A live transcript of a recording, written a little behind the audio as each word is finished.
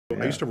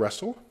I used to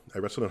wrestle. I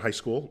wrestled in high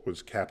school,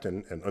 was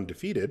captain and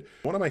undefeated.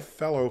 One of my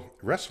fellow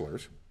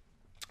wrestlers,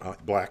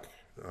 black,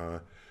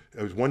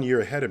 it was 1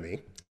 year ahead of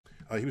me.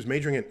 He was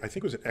majoring in, I think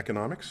it was in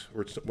economics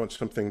or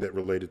something that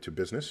related to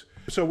business.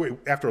 So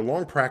after a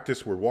long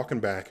practice, we're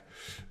walking back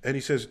and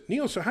he says,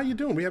 Neil, so how you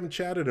doing? We haven't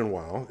chatted in a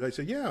while. I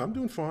said, yeah, I'm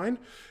doing fine.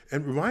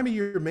 And remind me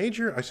your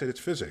major? I said, it's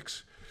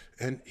physics.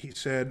 And he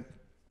said,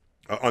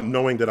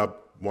 knowing that I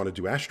want to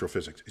do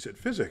astrophysics, he said,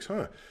 physics,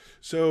 huh?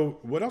 So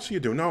what else are you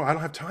doing? No, I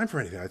don't have time for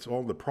anything. It's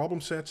all the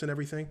problem sets and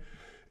everything.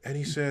 And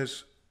he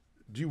says,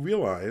 do you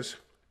realize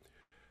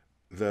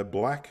the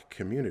black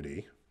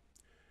community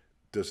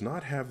does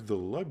not have the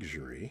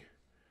luxury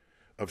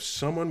of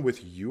someone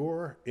with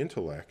your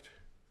intellect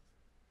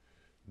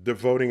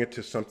devoting it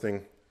to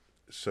something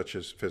such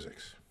as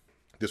physics?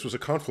 This was a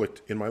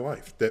conflict in my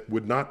life that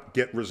would not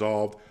get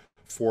resolved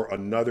for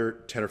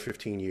another 10 or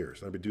 15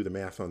 years. I would do the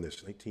math on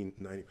this,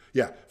 1990.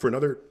 Yeah, for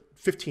another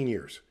 15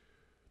 years.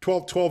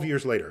 12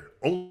 years later.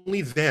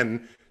 Only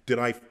then did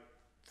I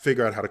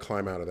figure out how to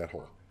climb out of that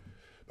hole.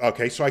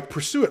 Okay, so I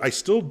pursued it. I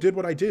still did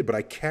what I did, but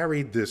I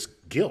carried this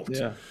guilt.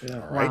 Yeah. All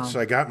right, Wow. so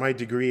I got my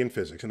degree in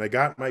physics, and I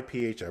got my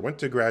PhD. I went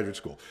to graduate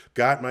school,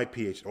 got my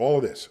PhD, all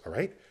of this, all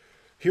right?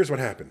 Here's what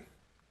happened.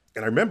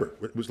 And I remember,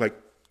 it was like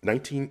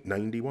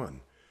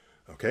 1991,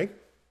 okay?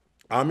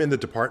 I'm in the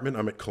department,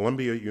 I'm at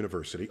Columbia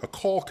University. A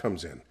call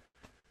comes in,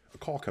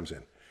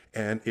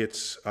 and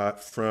it's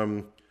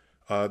from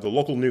the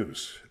local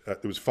news.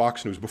 It was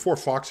Fox News. Before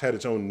Fox had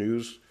its own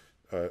news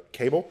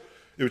cable,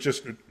 it was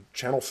just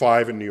Channel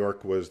 5 in New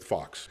York was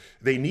Fox.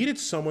 They needed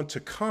someone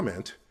to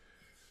comment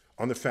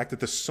on the fact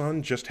that the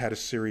sun just had a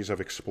series of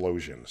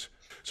explosions.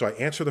 So I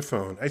answer the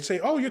phone. I say,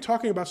 oh, you're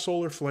talking about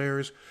solar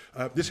flares.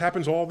 This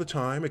happens all the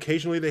time.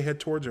 Occasionally they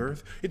head towards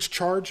Earth. It's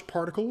charged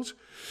particles.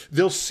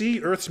 They'll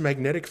see Earth's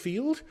magnetic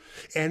field,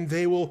 and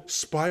they will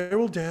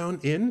spiral down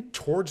in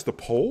towards the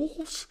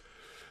poles.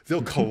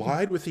 They'll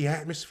collide with the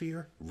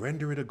atmosphere,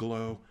 render it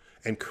aglow,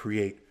 and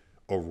create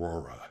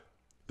aurora,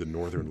 the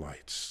northern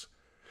lights.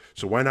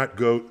 So why not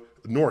go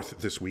north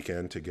this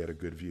weekend to get a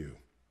good view?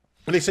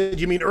 And they said,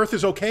 you mean Earth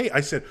is okay?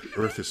 I said,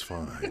 Earth is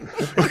fine.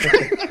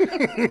 Okay.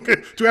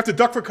 Do we have to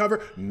duck for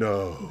cover?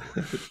 No.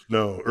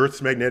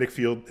 Earth's magnetic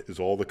field is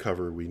all the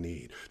cover we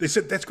need. They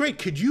said, that's great.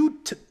 Could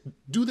you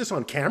do this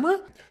on camera?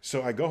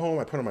 So I go home,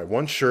 I put on my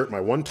one shirt, my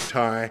one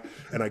tie,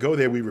 and I go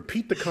there. We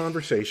repeat the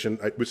conversation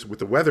with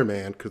the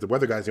weatherman, because the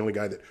weather guy's the only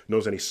guy that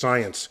knows any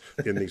science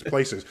in these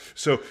places.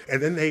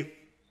 And then they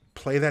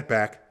play that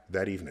back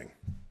that evening.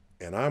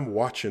 And I'm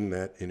watching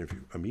that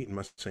interview. I'm eating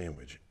my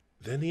sandwich.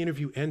 Then the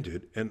interview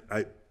ended, and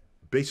I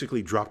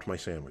basically dropped my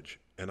sandwich.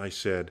 And I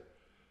said,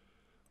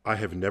 I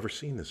have never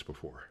seen this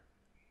before.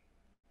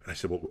 And I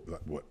said, well,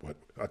 what?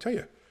 I'll tell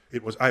you.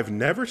 I've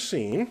never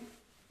seen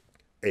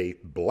a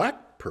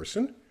black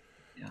person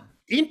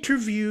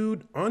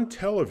interviewed on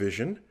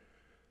television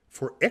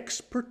for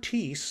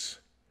expertise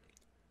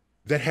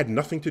that had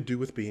nothing to do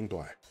with being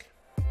black.